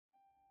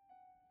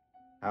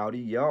Howdy,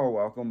 y'all,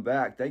 welcome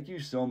back. Thank you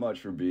so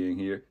much for being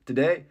here.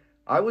 Today,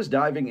 I was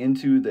diving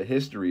into the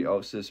history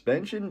of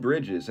suspension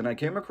bridges, and I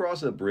came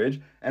across a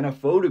bridge and a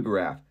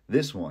photograph,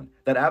 this one,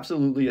 that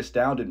absolutely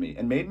astounded me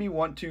and made me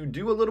want to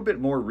do a little bit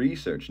more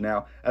research.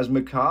 Now, as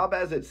macabre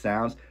as it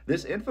sounds,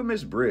 this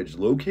infamous bridge,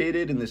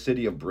 located in the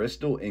city of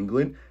Bristol,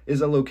 England,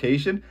 is a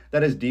location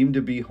that is deemed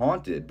to be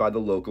haunted by the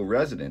local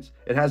residents.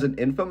 It has an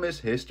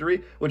infamous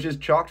history which is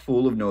chock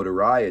full of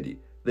notoriety.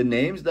 The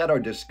names that are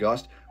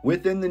discussed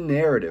within the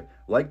narrative,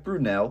 like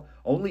Brunel,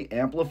 only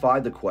amplify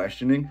the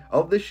questioning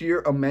of the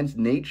sheer immense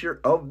nature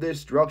of this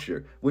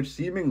structure, which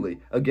seemingly,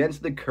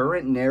 against the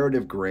current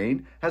narrative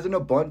grain, has an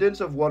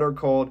abundance of what are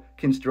called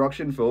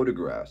construction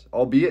photographs,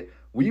 albeit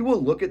we will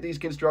look at these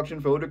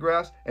construction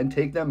photographs and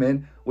take them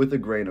in with a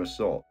grain of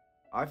salt.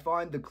 I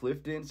find the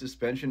Clifton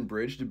Suspension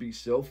Bridge to be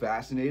so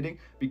fascinating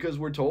because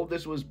we're told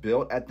this was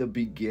built at the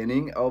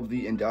beginning of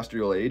the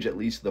industrial age, at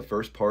least the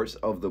first parts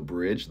of the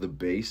bridge, the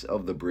base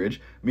of the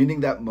bridge, meaning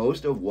that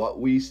most of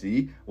what we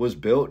see was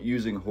built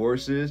using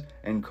horses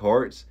and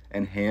carts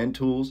and hand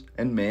tools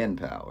and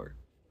manpower.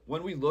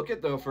 When we look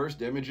at the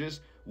first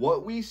images,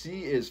 what we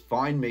see is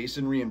fine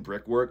masonry and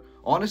brickwork,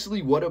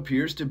 honestly what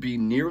appears to be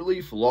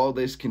nearly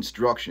flawless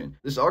construction.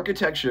 This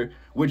architecture,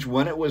 which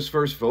when it was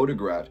first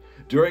photographed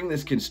during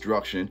this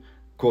construction,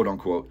 quote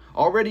unquote,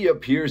 already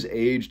appears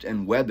aged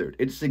and weathered.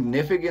 It's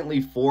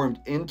significantly formed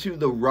into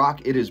the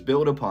rock it is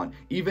built upon,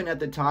 even at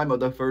the time of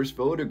the first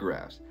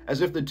photographs,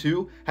 as if the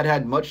two had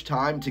had much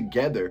time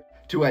together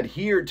to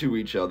adhere to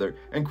each other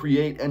and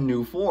create a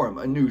new form,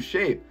 a new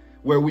shape,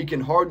 where we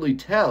can hardly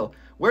tell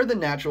where the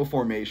natural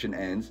formation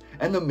ends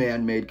and the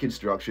man-made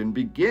construction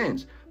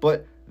begins.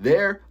 But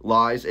there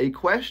lies a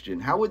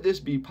question. How would this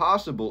be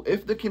possible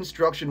if the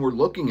construction we're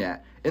looking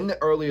at in the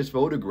earliest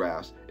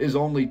photographs is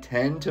only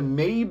 10 to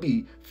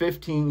maybe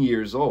 15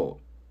 years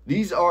old?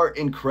 These are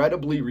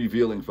incredibly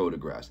revealing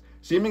photographs,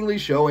 seemingly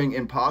showing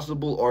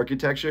impossible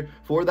architecture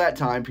for that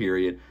time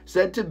period,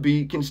 said to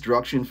be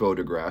construction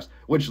photographs,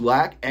 which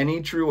lack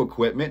any true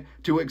equipment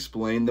to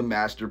explain the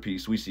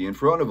masterpiece we see in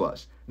front of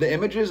us. The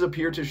images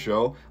appear to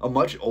show a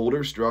much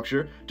older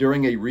structure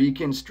during a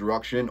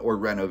reconstruction or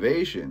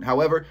renovation.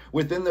 However,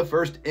 within the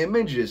first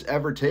images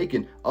ever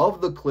taken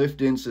of the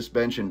Clifton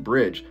Suspension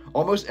Bridge,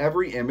 almost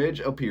every image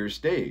appears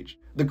staged.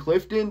 The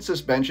Clifton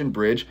Suspension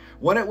Bridge,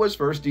 when it was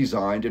first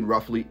designed in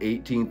roughly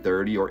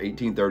 1830 or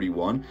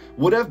 1831,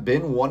 would have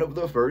been one of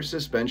the first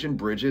suspension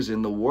bridges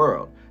in the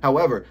world.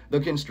 However,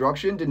 the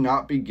construction did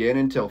not begin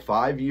until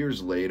 5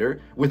 years later,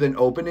 with an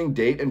opening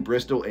date in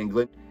Bristol,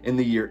 England in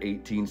the year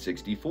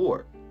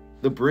 1864.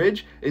 The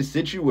bridge is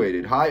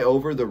situated high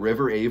over the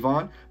River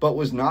Avon, but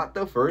was not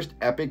the first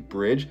epic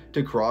bridge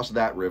to cross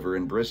that river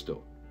in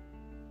Bristol.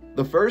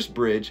 The first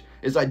bridge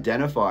is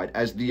identified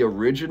as the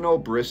original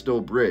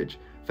Bristol Bridge.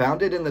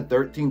 Founded in the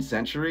 13th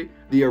century,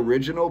 the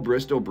original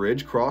Bristol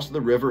Bridge crossed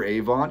the River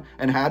Avon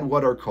and had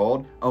what are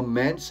called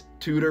immense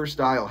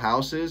Tudor-style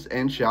houses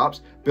and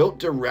shops built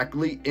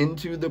directly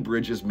into the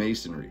bridge's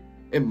masonry.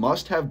 It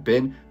must have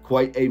been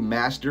quite a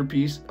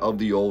masterpiece of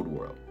the old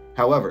world.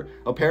 However,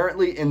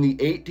 apparently in the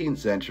 18th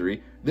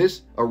century,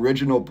 this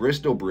original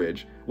Bristol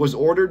Bridge was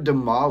ordered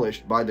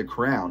demolished by the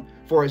Crown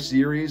for a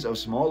series of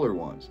smaller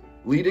ones,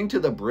 leading to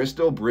the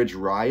Bristol Bridge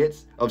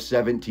riots of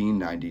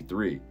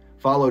 1793,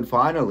 followed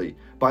finally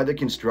by the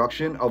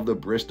construction of the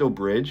Bristol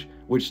Bridge,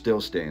 which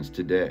still stands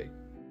today.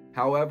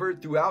 However,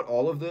 throughout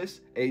all of this,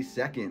 a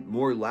second,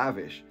 more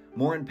lavish,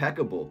 more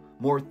impeccable,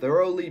 more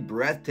thoroughly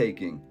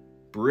breathtaking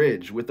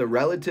bridge with a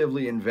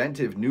relatively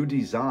inventive new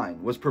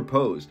design was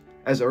proposed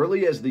as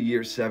early as the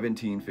year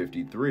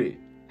 1753.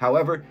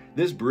 However,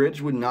 this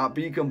bridge would not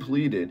be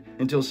completed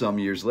until some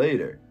years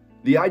later.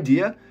 The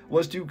idea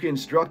was to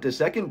construct a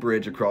second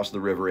bridge across the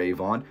River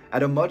Avon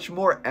at a much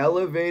more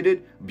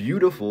elevated,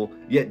 beautiful,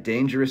 yet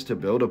dangerous to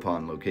build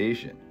upon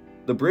location.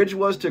 The bridge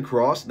was to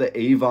cross the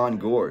Avon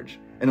Gorge,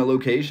 in a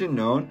location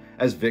known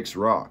as Vic's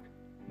Rock.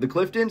 The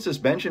Clifton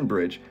Suspension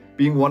Bridge,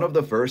 being one of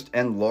the first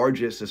and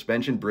largest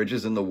suspension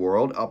bridges in the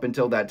world up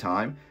until that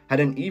time, had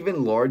an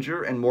even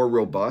larger and more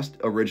robust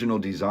original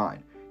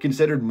design,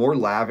 considered more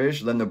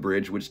lavish than the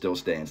bridge which still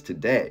stands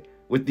today,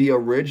 with the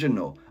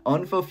original,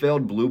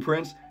 unfulfilled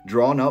blueprints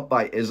drawn up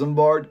by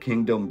Isambard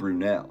Kingdom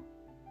Brunel.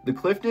 The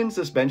Clifton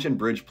Suspension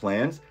Bridge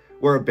plans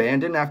were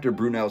abandoned after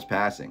Brunel's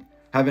passing,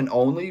 having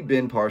only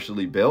been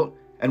partially built,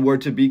 and were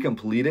to be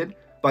completed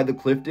by the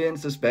Clifton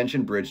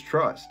Suspension Bridge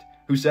Trust,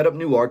 who set up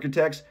new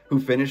architects who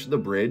finished the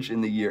bridge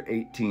in the year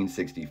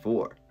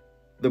 1864.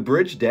 The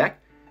bridge deck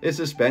is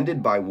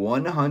suspended by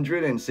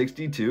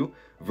 162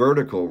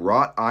 vertical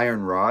wrought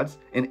iron rods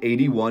in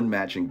 81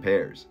 matching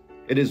pairs.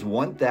 It is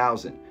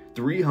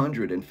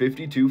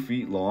 1,352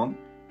 feet long,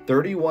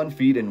 31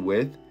 feet in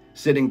width,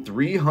 sitting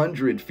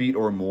 300 feet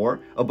or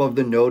more above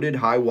the noted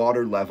high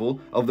water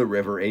level of the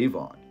River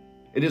Avon.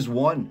 It is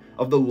one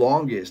of the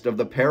longest of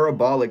the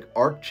parabolic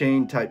arc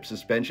chain type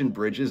suspension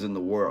bridges in the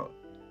world.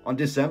 On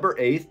December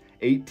 8,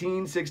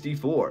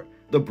 1864,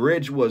 the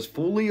bridge was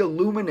fully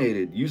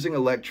illuminated using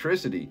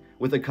electricity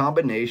with a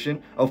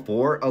combination of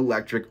 4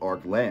 electric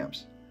arc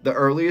lamps. the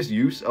earliest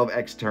use of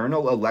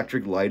external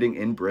electric lighting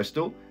in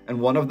Bristol, and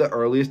one of the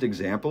earliest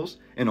examples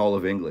in all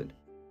of England.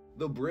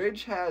 The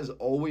bridge has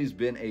always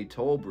been a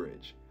toll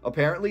bridge,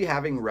 apparently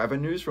having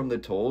revenues from the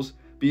tolls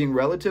being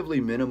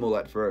relatively minimal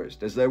at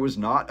first, as there was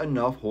not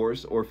enough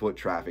horse or foot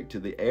traffic to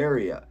the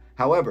area.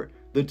 However,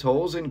 the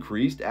tolls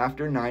increased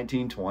after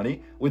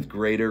 1920 with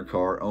greater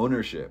car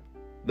ownership.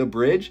 The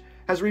bridge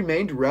has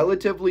remained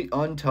relatively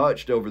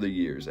untouched over the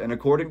years, and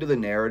according to the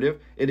narrative,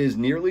 it is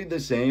nearly the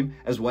same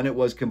as when it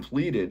was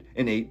completed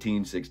in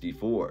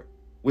 1864.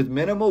 With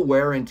minimal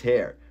wear and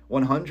tear,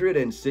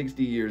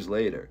 160 years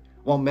later,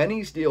 while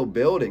many steel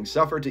buildings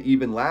suffer to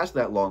even last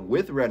that long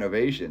with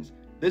renovations,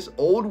 this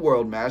old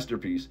world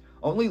masterpiece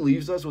only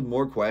leaves us with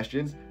more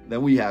questions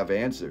than we have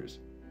answers.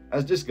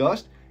 As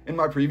discussed in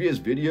my previous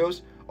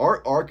videos,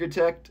 our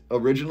architect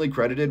originally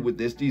credited with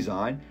this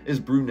design is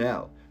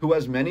Brunel, who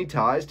has many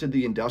ties to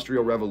the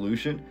Industrial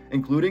Revolution,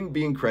 including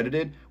being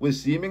credited with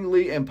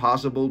seemingly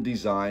impossible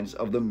designs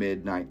of the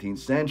mid-19th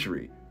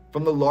century.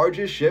 From the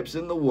largest ships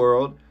in the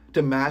world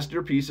to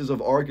masterpieces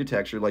of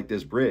architecture like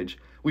this bridge,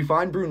 we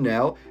find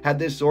Brunel had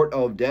this sort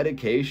of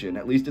dedication,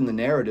 at least in the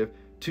narrative,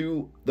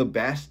 to the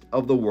best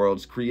of the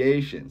world's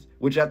creations,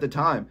 which at the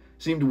time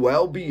seemed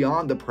well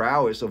beyond the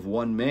prowess of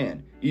one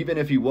man, even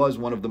if he was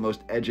one of the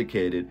most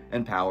educated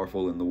and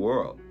powerful in the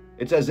world.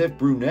 It's as if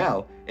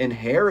Brunel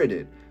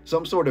inherited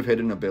some sort of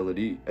hidden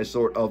ability, a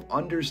sort of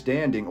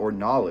understanding or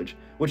knowledge,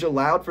 which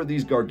allowed for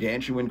these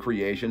gargantuan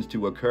creations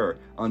to occur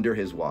under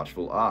his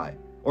watchful eye.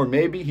 Or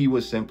maybe he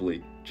was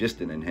simply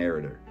just an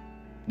inheritor.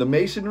 The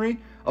masonry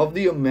of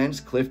the immense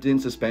Clifton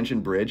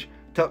Suspension Bridge,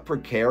 tucked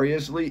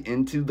precariously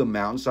into the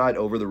mountainside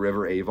over the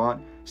River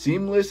Avon,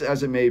 seamless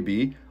as it may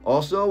be,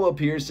 also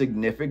appears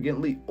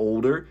significantly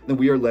older than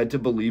we are led to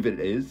believe it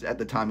is at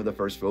the time of the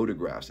first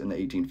photographs in the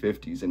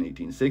 1850s and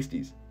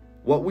 1860s.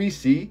 What we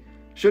see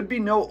should be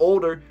no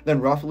older than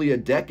roughly a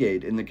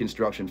decade in the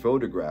construction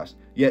photographs,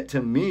 yet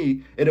to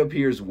me it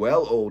appears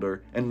well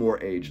older and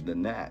more aged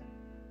than that.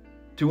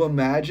 To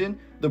imagine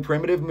the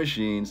primitive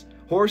machines,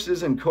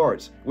 horses and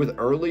carts with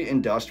early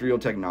industrial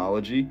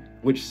technology,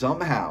 which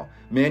somehow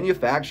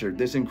manufactured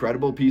this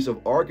incredible piece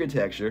of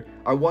architecture,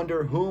 I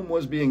wonder whom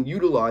was being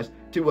utilized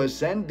to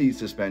ascend these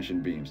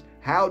suspension beams.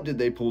 How did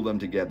they pull them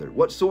together?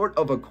 What sort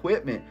of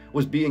equipment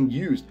was being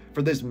used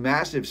for this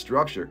massive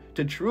structure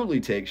to truly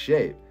take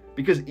shape?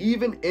 Because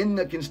even in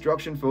the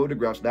construction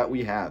photographs that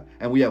we have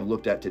and we have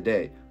looked at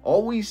today,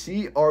 all we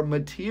see are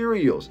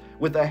materials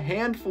with a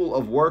handful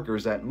of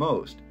workers at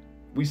most.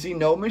 We see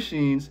no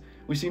machines,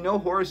 we see no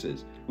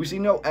horses, we see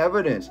no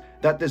evidence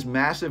that this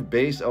massive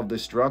base of the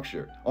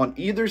structure on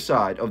either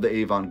side of the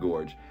Avon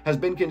Gorge has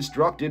been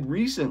constructed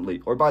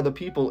recently or by the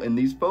people in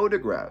these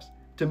photographs.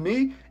 To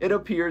me, it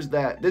appears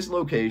that this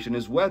location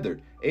is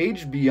weathered,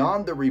 aged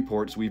beyond the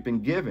reports we've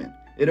been given.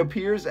 It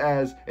appears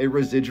as a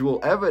residual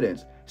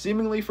evidence,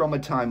 seemingly from a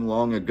time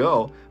long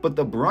ago, but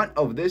the brunt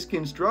of this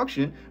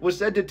construction was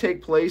said to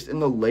take place in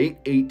the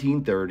late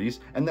 1830s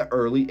and the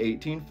early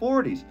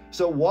 1840s.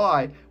 So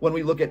why, when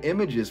we look at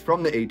images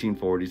from the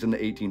 1840s and the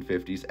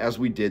 1850s, as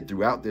we did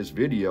throughout this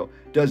video,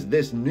 does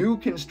this new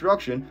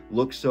construction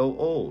look so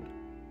old?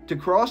 To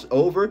cross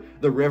over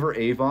the River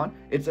Avon,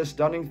 it's a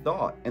stunning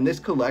thought, and this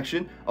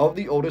collection of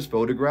the oldest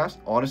photographs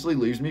honestly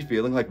leaves me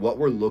feeling like what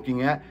we're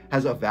looking at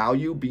has a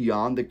value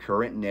beyond the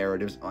current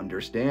narrative's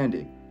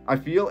understanding. I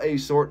feel a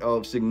sort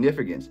of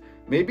significance,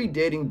 maybe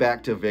dating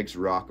back to Vic's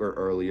Rock or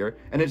earlier,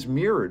 and it's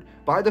mirrored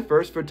by the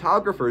first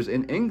photographers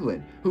in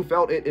England who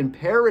felt it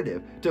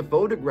imperative to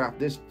photograph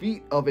this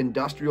feat of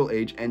industrial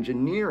age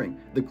engineering,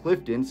 the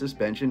Clifton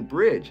Suspension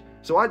Bridge.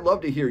 So I'd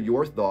love to hear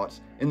your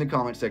thoughts in the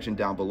comment section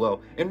down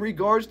below in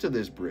regards to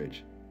this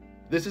bridge.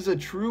 This is a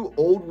true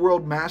old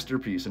world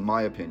masterpiece in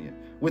my opinion,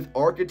 with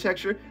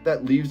architecture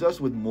that leaves us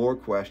with more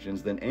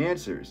questions than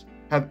answers.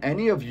 Have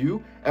any of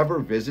you ever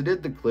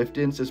visited the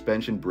Clifton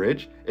Suspension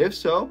Bridge? If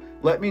so,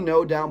 let me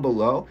know down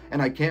below,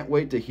 and I can't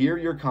wait to hear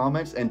your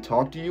comments and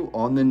talk to you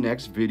on the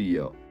next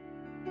video.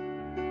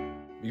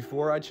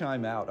 Before I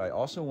chime out, I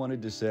also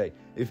wanted to say,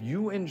 if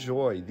you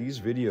enjoy these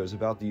videos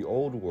about the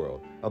old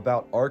world,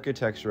 about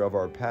architecture of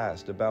our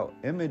past, about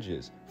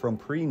images from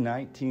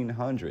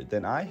pre-1900,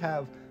 then I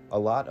have a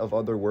lot of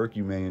other work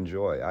you may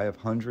enjoy. I have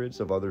hundreds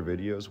of other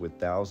videos with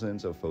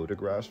thousands of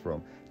photographs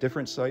from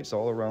different sites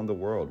all around the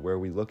world where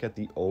we look at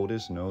the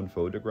oldest known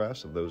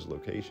photographs of those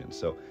locations.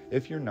 So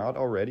if you're not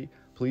already,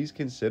 please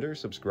consider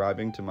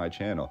subscribing to my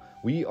channel.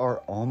 We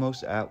are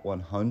almost at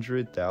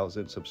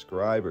 100,000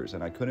 subscribers,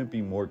 and I couldn't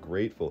be more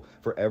grateful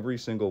for every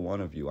single one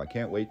of you. I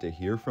can't wait to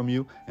hear from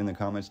you in the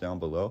comments down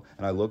below,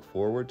 and I look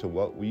forward to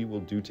what we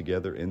will do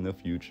together in the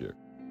future.